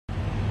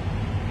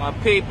My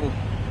people,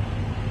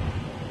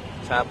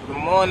 top of the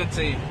morning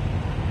to you.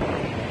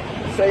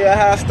 Show you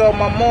how I start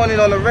my morning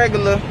on the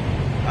regular.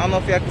 I don't know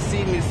if y'all can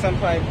see me, the sun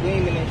probably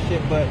gleaming and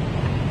shit, but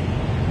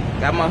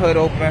got my hood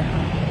open.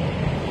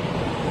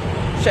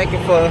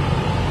 Checking for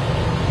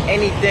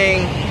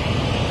anything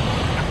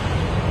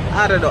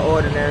out of the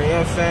ordinary, you know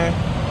what I'm saying?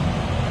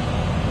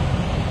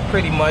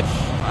 Pretty much.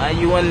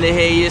 You under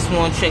here, you just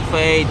want to check for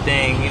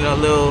everything, you know,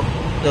 little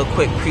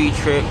quick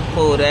pre-trip,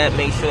 pull that,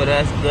 make sure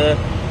that's good.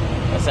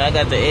 So I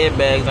got the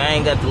airbags, I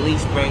ain't got the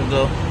leaf springs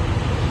though.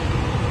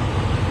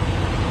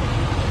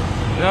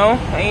 You know,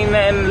 ain't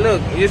nothing to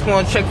look. You just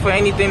want to check for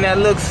anything that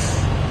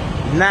looks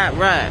not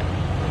right.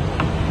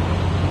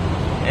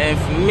 And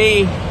for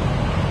me,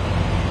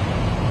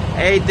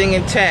 everything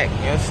intact, you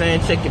know what I'm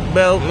saying? Check your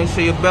belt, make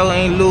sure your belt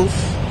ain't loose.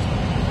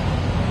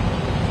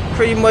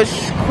 Pretty much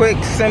quick,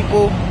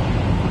 simple.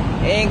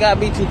 It ain't gotta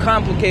be too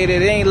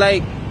complicated. It ain't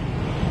like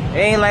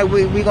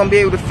we gonna be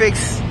able to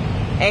fix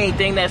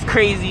anything that's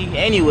crazy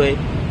anyway.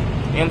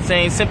 You know what I'm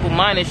saying? Simple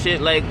minded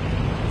shit. Like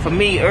for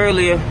me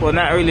earlier, well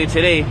not earlier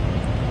today,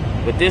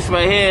 but this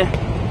right here,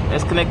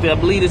 that's connected, I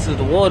believe this is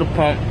the water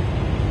pump,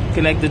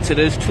 connected to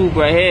this tube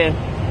right here.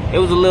 It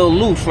was a little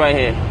loose right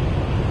here. You know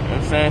what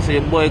I'm saying? So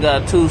your boy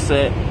got a tool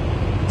set,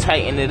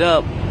 tightened it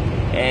up,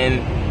 and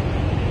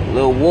a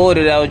little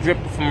water that was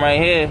dripping from right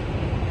here.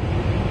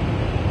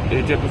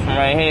 It's dripping from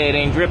right here, it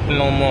ain't dripping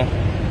no more. You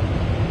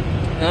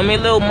know what I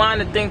mean? Little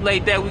minor things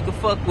like that we could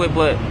fuck with,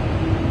 but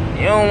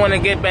you don't want to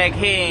get back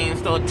here and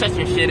start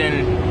touching shit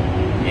and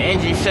your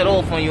engine shut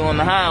off on you on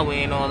the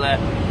highway and all that.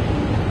 You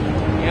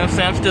know what I'm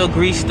saying? I'm still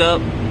greased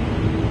up.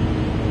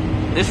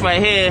 This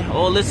right here,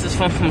 all this is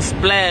from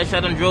Splash. I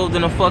done drove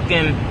in a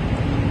fucking,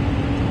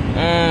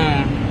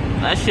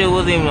 that shit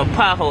wasn't even a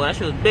pothole. That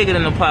shit was bigger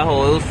than a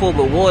pothole. It was full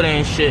with water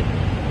and shit.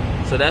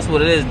 So that's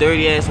what it is,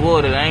 dirty ass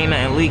water. There ain't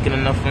nothing leaking or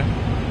nothing.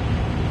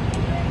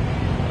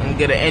 I'm gonna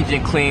get an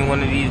engine clean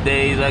one of these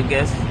days, I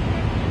guess.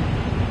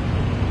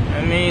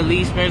 I mean,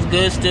 leaf spring's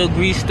good, still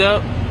greased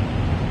up.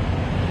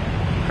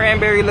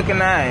 Cranberry looking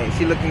nice,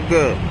 she looking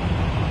good.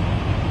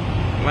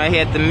 Right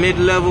here at the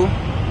mid-level,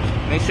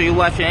 make sure you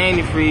watch your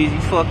antifreeze. You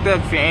fucked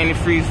up if your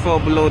antifreeze fall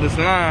below this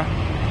line.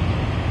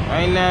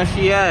 Right now,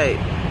 she alright.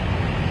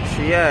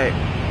 She alright.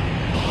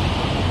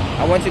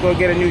 I went to go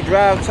get a new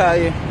drive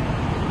tire,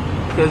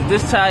 because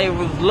this tire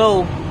was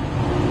low.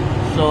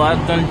 So I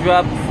done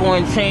dropped 4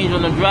 and change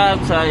on the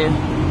drive tire.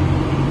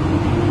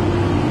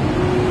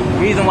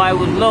 The reason why it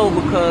was low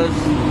because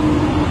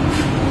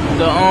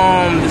the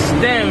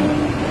stem,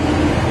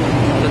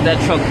 let that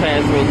truck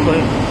pass real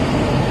quick.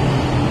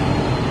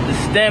 The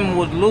stem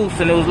was loose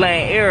and it was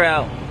letting air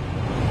out,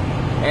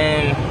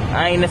 and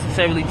I ain't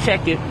necessarily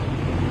check it.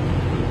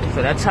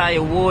 So that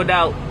tire wore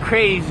out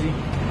crazy.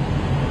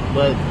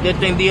 But good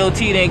thing DOT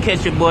didn't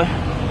catch it, boy.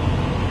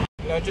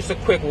 Just a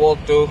quick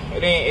walkthrough.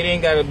 It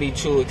ain't gotta be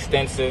too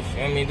extensive.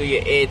 I mean, do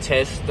your air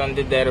test. Done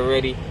did that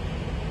already.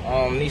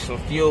 Need some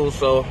fuel,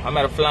 so I'm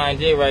at a Flying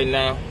J right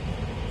now.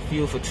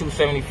 Fuel for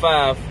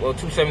 $2.75 or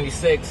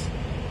 $2.76.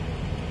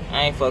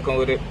 I ain't fucking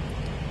with it.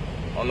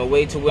 On the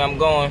way to where I'm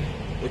going,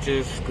 which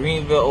is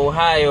Greenville,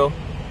 Ohio,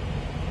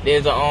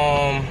 there's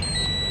a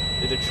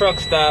truck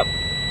stop.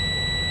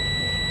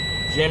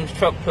 Jim's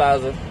Truck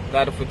Plaza.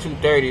 Got it for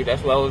 $2.30.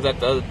 That's where I was at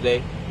the other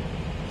day.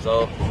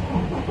 So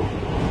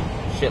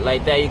shit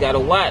like that you gotta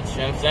watch, you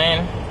know what I'm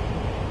saying?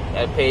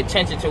 Gotta pay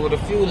attention to where the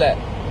fuel at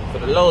for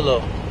the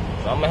Lolo.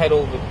 So I'm gonna head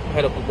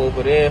up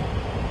over there.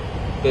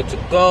 Good to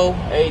go,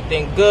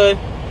 everything good.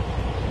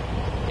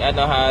 Y'all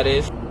know how it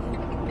is.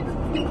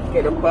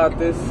 Get about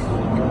this.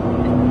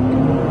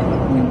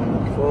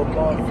 For a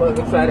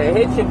motherfucker try to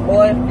hit you,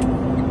 boy.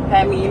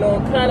 Had me, you know,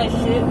 kind of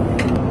shit.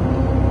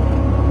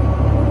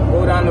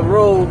 Go down the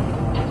road.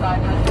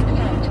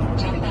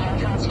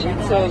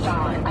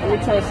 Let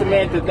me turn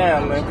Samantha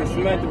down, man, because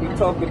Samantha be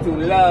talking too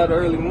loud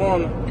early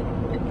morning.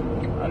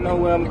 I know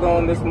where I'm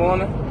going this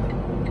morning.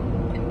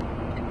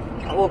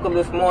 I woke up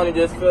this morning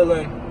just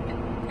feeling,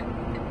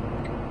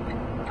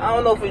 I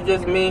don't know if it's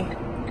just me,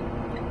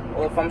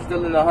 or if I'm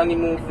still in the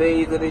honeymoon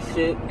phase of this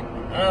shit.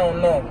 I don't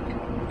know.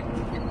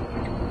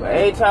 But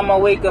every time I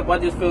wake up, I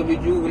just feel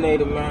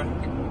rejuvenated, man.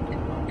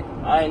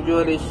 I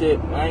enjoy this shit.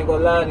 I ain't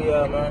gonna lie to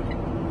y'all, man.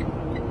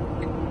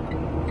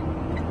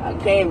 I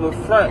can't even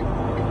front.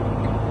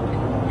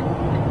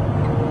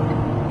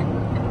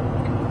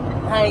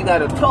 I ain't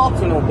gotta talk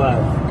to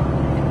nobody.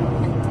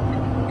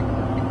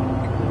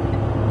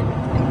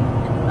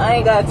 I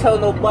ain't gotta tell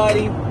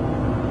nobody.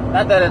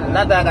 Not that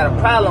I got a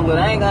problem with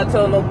it. I ain't gotta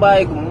tell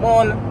nobody good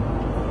morning.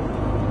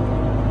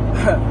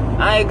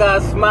 I ain't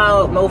gotta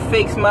smile, no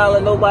fake smile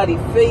in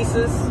nobody's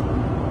faces.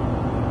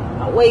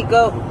 I wake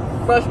up,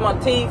 brush my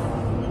teeth,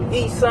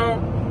 eat some,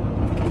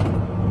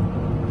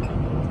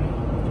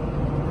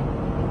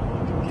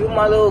 do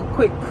my little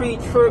quick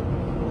pre-trip.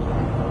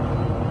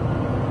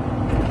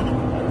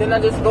 Then I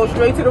just go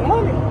straight to the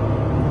money.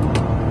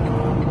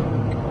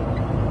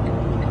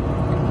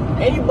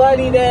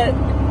 Anybody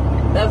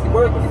that's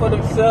working for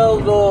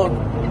themselves, or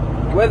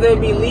whether it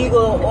be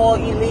legal or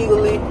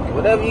illegally,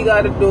 whatever you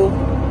gotta do,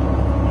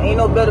 Ain't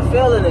no better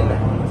feeling than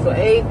that. So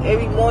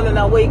every morning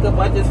I wake up,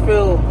 I just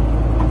feel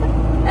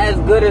as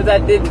good as I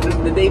did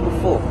the day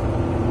before.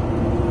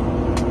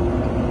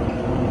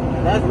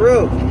 And that's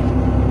real.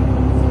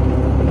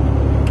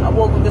 I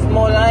woke up this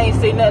morning, I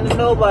ain't say nothing to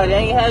nobody. I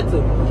ain't had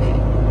to.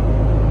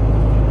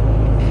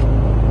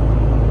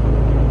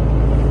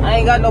 I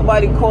ain't got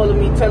nobody calling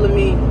me, telling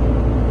me,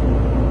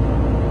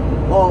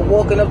 or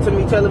walking up to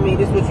me telling me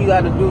this is what you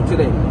gotta do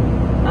today.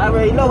 I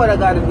already know what I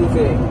gotta do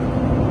today.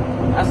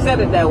 I said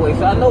it that way,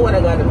 so I know what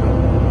I gotta do.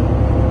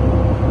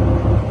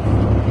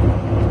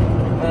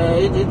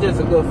 Man, it's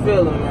just a good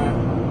feeling,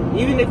 man.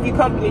 Even if you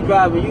company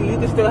driving, you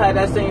can still have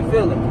that same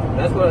feeling.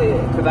 That's what it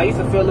is. Because I used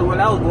to feel it when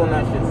I was doing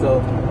that shit,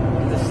 so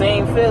it's the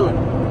same feeling.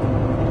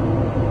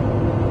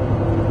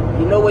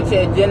 You know what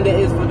your agenda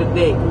is for the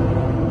day.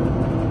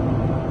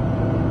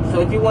 So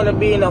if you want to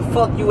be in a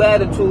fuck you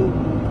attitude,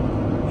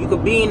 you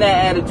could be in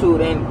that attitude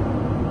and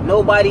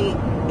nobody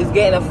is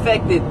getting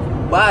affected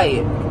by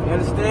it. You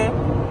understand?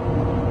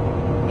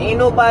 Ain't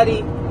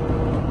nobody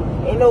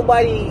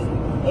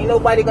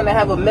gonna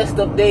have a messed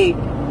up day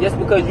just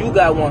because you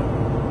got one.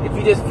 If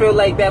you just feel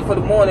like that for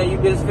the morning, you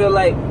just feel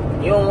like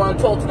you don't want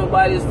to talk to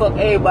nobody, just fuck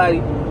everybody.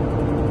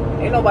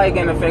 Ain't nobody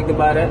getting affected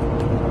by that.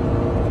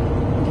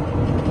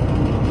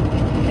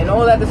 And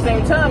all at the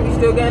same time, you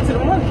still getting to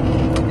the money.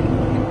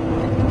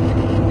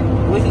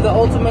 Which is the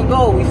ultimate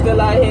goal. We still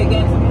out here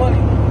getting to the money.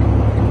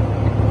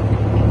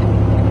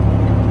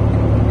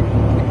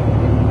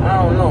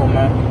 I don't know,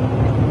 man.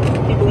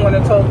 People want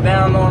to talk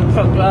down on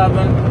truck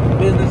driving,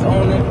 business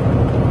owning,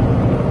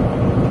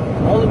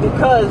 only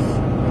because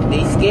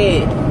they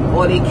scared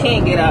or they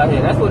can't get out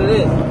here. That's what it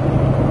is.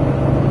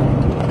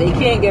 They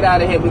can't get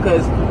out of here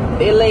because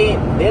they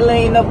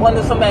laying up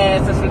under some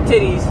ass and some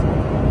titties,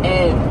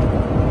 and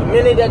the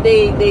minute that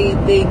they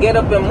get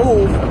up and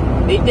move,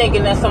 they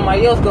thinking that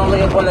somebody else gonna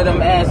lay up under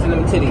them ass and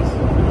them titties.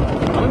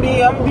 I'm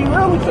gonna be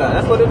real with y'all.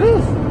 That's what it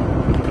is.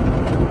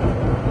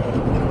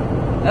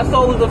 That's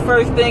always the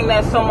first thing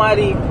that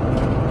somebody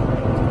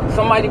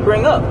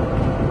bring up.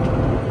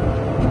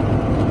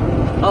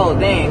 Oh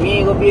damn, you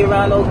ain't gonna be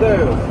around no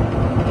girls.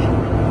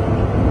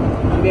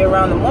 I'm gonna be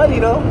around the money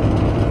though.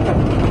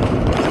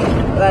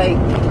 like,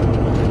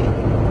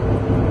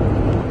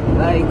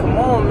 come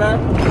on, man.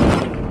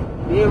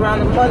 Be around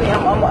the money.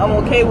 I'm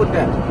okay with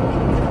that.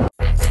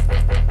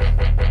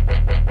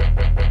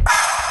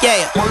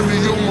 Yeah. Money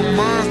on my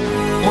mind,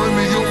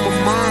 money on my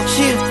mind,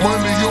 Yeah.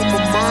 money on my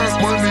mind,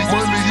 money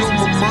on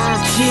my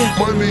mind, Yeah.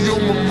 money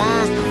on my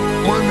mind,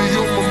 money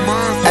on my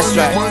mind, That's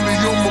right. money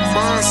on my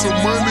mind, so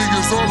money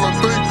is all I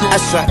think of.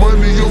 That's right.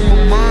 Money on my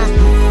mind,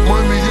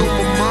 money on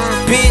my mind,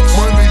 Bitch.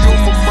 money on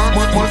my mind,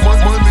 money on my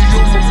mind,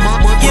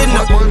 You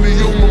know. money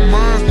on my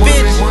mind,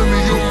 Bitch.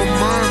 money on my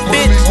mind,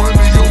 Bitch.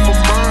 money on my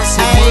mind, so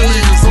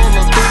money is all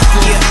I think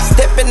of. Yeah.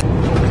 Stepping.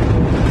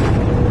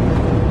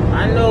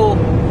 I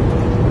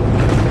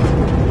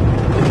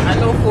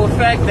know for a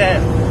fact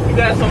that you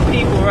got some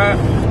people, right?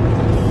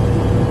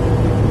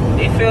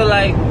 They feel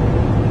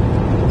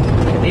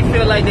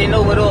like they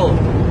know it all.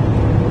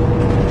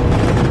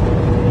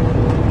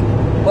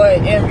 But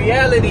in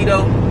reality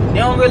though, they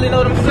don't really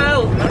know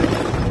themselves, man.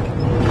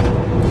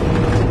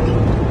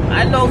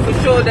 I know for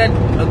sure that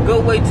a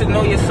good way to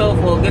know yourself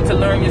or get to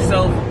learn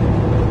yourself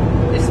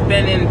is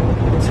spending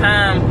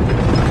time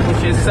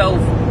with yourself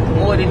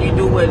more than you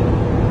do with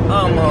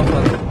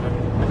motherfuckers.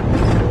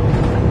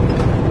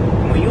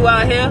 When you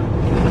out here,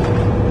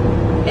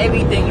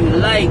 everything you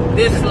like,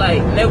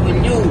 dislike, never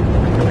knew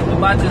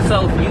about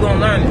yourself, you gonna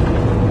learn it.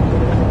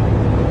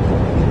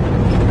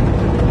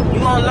 You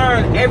gonna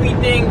learn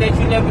everything that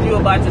you never knew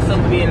about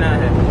yourself being out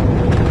here.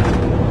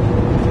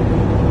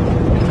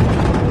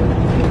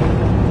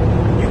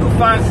 You can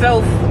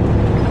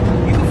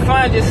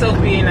find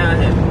yourself being out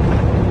here.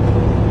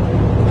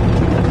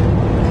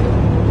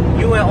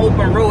 You in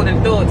open road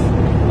and thoughts.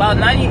 About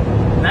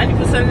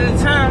 90% of the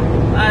time,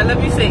 let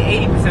me say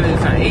 80% of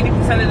the time.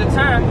 80% of the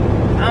time,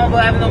 I don't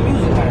have no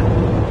music on.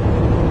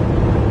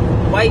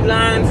 White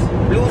lines,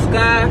 blue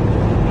sky,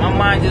 my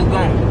mind just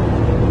gone.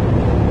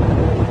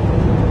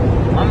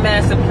 My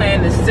master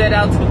plan is set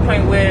out to the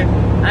point where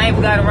I ain't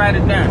even gotta write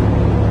it down.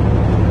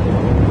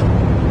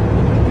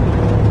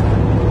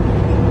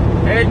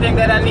 Everything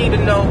that I need to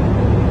know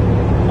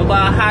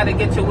about how to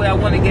get to where I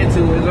want to get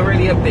to is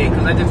already up there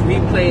because I just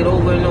replay it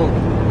over and over.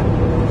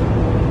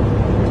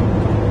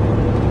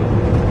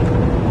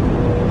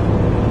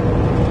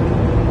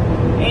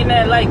 Ain't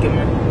that like it,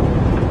 man?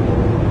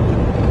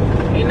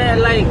 Ain't that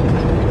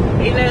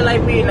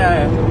like being out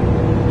here?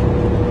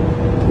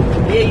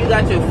 Yeah, you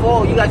got your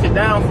fall, you got your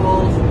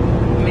downfalls. I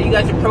mean, you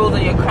got your pros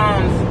and your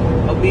cons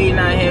of being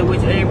out here,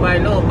 which everybody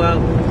know about.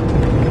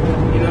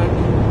 You know,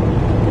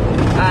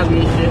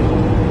 obvious shit.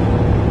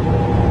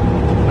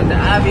 But the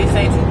obvious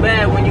ain't too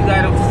bad when you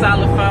got a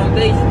solid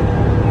foundation.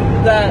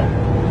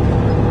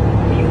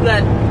 You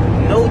got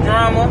no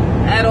drama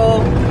at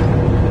all.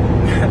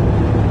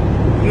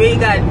 You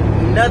ain't got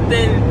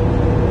nothing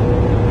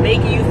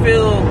making you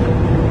feel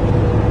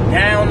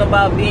down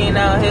about being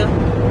out here.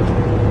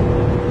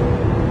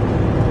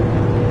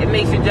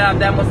 makes your job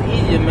that much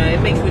easier, man.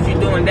 It makes what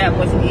you're doing that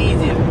much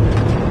easier.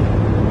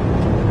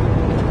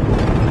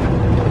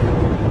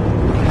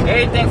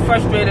 Everything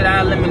frustrated, I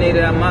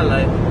eliminated out of my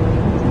life.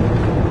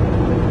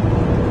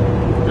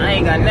 I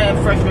ain't got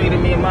nothing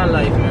frustrating me in my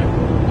life,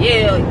 man.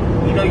 Yeah,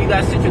 you know, you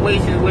got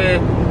situations where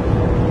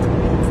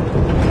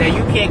that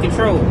you can't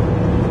control.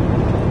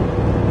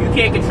 You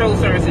can't control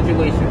certain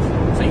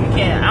situations. So you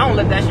can't, I don't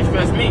let that shit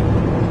stress me.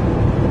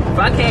 If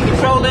I can't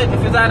control it,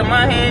 if it's out of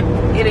my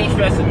hand, it ain't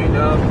stressing me,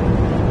 dog.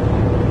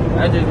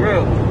 That's just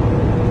real.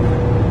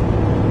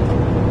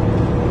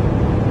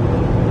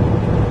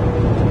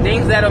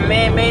 Things that are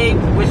man-made,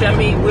 which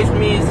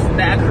means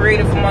that I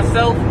created for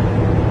myself,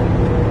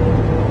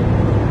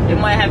 it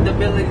might have the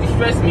ability to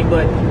stress me,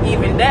 but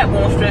even that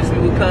won't stress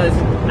me because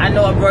I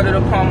know I brought it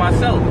upon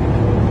myself.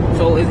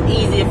 So it's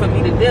easier for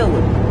me to deal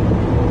with.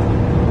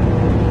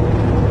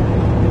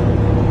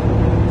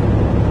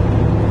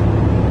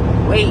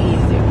 Way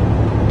easier.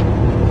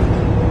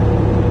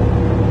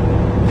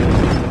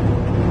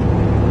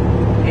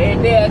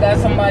 Every day I got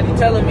somebody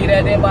telling me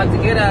that they're about to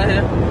get out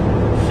here.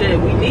 Shit,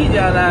 we need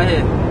y'all out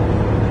here.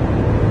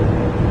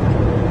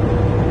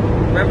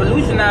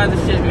 Revolutionize the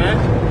shit, man.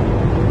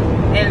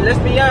 And let's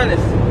be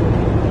honest,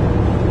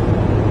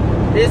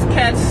 there's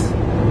cats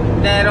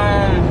that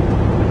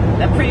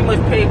pretty much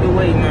paved the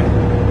way, man.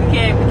 We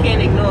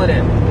can't ignore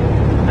that.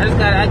 I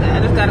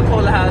just gotta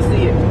call it how I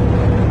see it.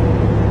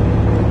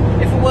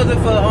 If it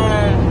wasn't for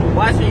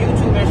watching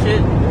YouTube and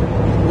shit,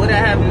 would I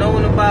have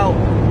known about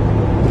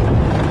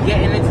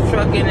getting into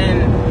trucking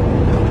and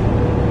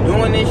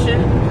doing this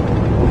shit?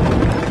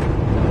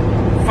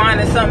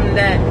 Finding something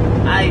that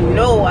I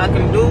know I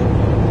can do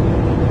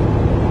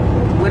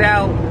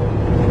without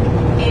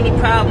any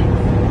problem.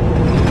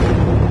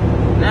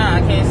 Nah, I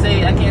can't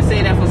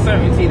say that for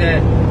certainty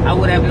that I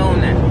would have known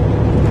that.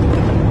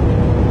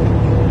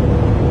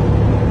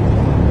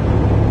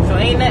 So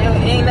ain't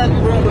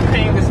nothing wrong with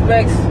paying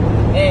respects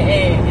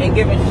and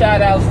giving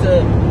shout outs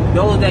to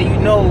those that you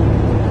know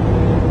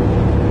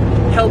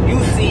help you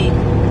see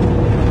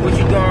what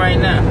you're doing right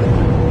now.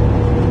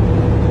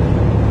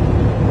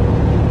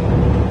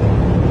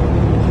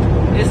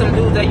 There's some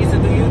dudes that used to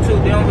do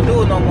YouTube, they don't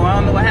do it no more. I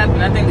don't know what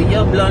happened. I think the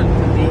young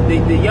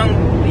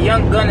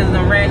gunners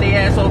done ran their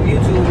ass off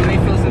YouTube and they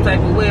feel some type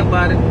of way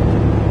about it.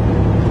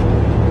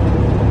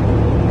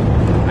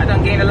 I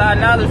done gained a lot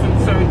of knowledge from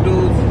certain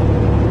dudes.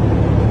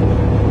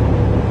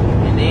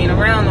 And they ain't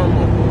around no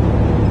more.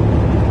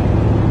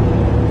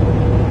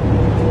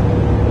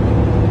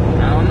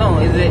 I don't know.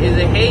 Is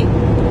it hate?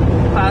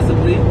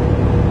 Possibly.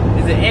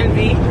 Is it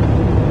envy?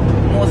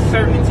 More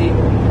certainty.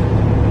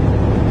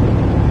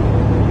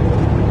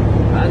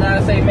 I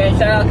gotta say, man,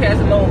 shout out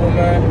Casanova,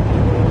 man.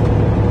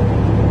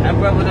 That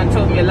brother done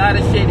told me a lot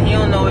of shit. He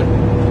don't know it.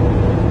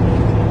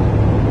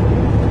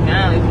 I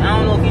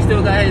don't know if he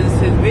still got his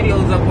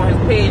videos up on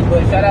his page,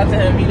 but shout out to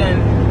him. He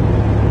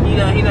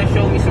done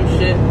showed me some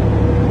shit.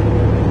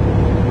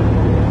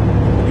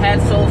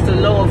 Hats off to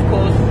Low, of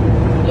course.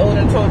 Low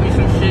done told me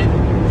some shit.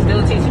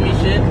 Still teaching me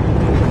shit.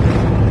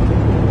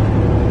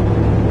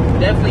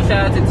 Definitely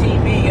shout out to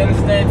TB. You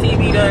understand?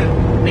 TB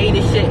done made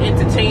this shit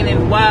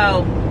entertaining,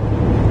 wild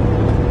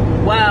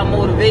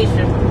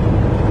motivation. You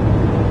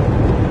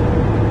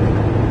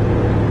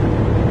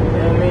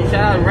know what I mean?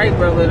 Shout out Right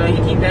Brother, though. He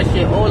keep that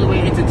shit all the way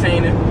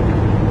entertaining.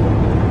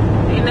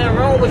 Ain't nothing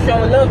wrong with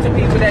showing love to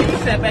people that you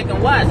sat back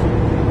and watch.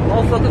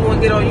 Motherfuckers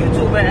wanna get on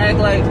YouTube and act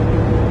like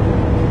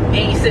they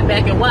ain't sit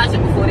back and watch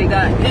it before they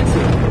got into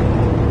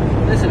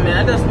it. Listen, man,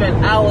 I done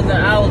spent hours and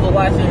hours of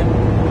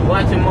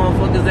watching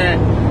motherfuckers that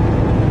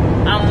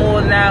I'm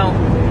more now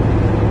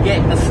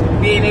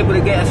being able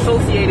to get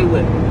associated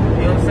with.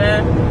 You know what I'm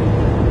saying?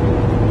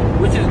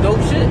 Which is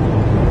dope shit.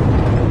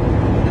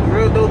 It's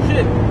real dope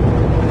shit.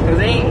 Cause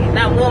ain't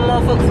not one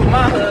motherfucker from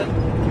my hood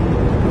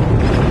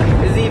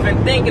is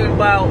even thinking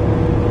about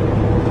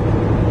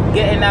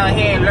getting out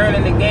here and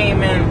learning the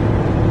game and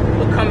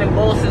becoming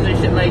bosses and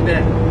shit like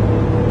that.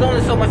 There's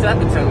only so much I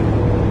can tell them.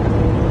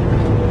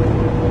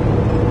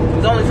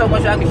 There's only so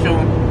much I can show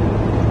them.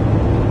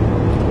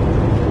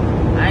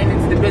 I ain't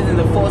into the business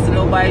of forcing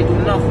nobody to do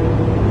nothing.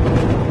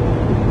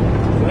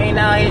 You ain't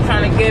out here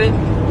trying to get it,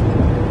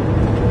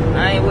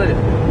 I ain't with it.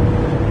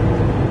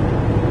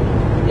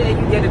 Yeah,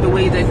 you get it the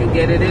way that you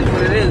get it. It is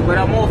what it is, but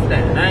I'm off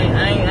that. I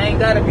ain't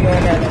gotta be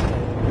on that.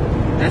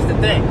 That's the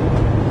thing.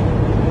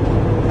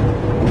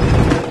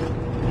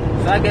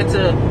 So I get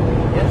to,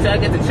 I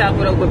get to chop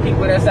it up with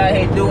people that's out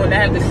here doing,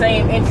 that have the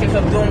same interest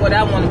of doing what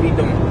I want to be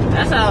doing.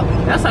 That's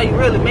how you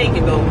really make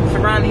it, though.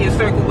 Surrounding your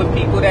circle with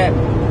people that's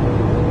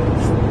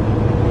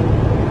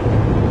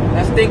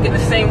thinking the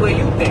same way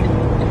you think.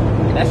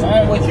 That's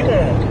on what you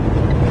want.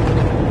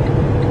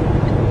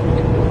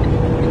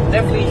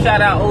 Definitely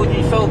shout out OG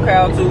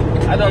SoCal too.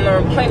 I done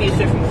learned plenty of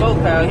shit from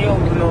SoCal. He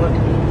don't know it.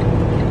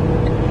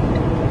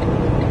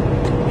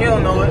 He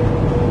don't know it.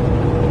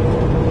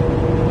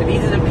 But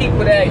these are the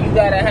people that you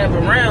gotta have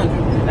around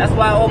you. That's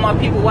why all my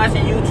people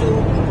watching YouTube,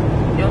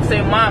 you know what I'm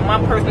saying, my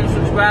personal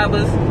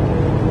subscribers,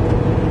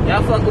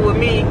 y'all fucking with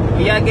me.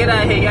 When y'all get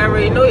out here, y'all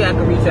already know y'all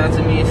can reach out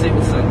to me and say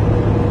what's up.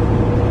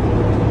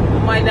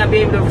 I might not be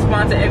able to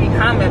respond to every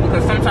comment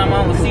because sometimes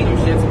I don't see them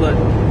shits, but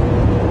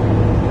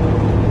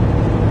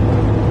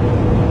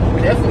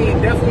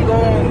definitely go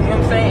on, you know what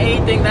I'm saying?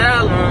 Anything that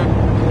I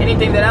learn,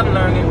 anything that I'm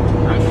learning,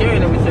 I'm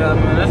sharing it with y'all,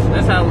 man.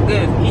 That's how it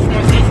goes. Each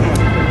one teach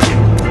one.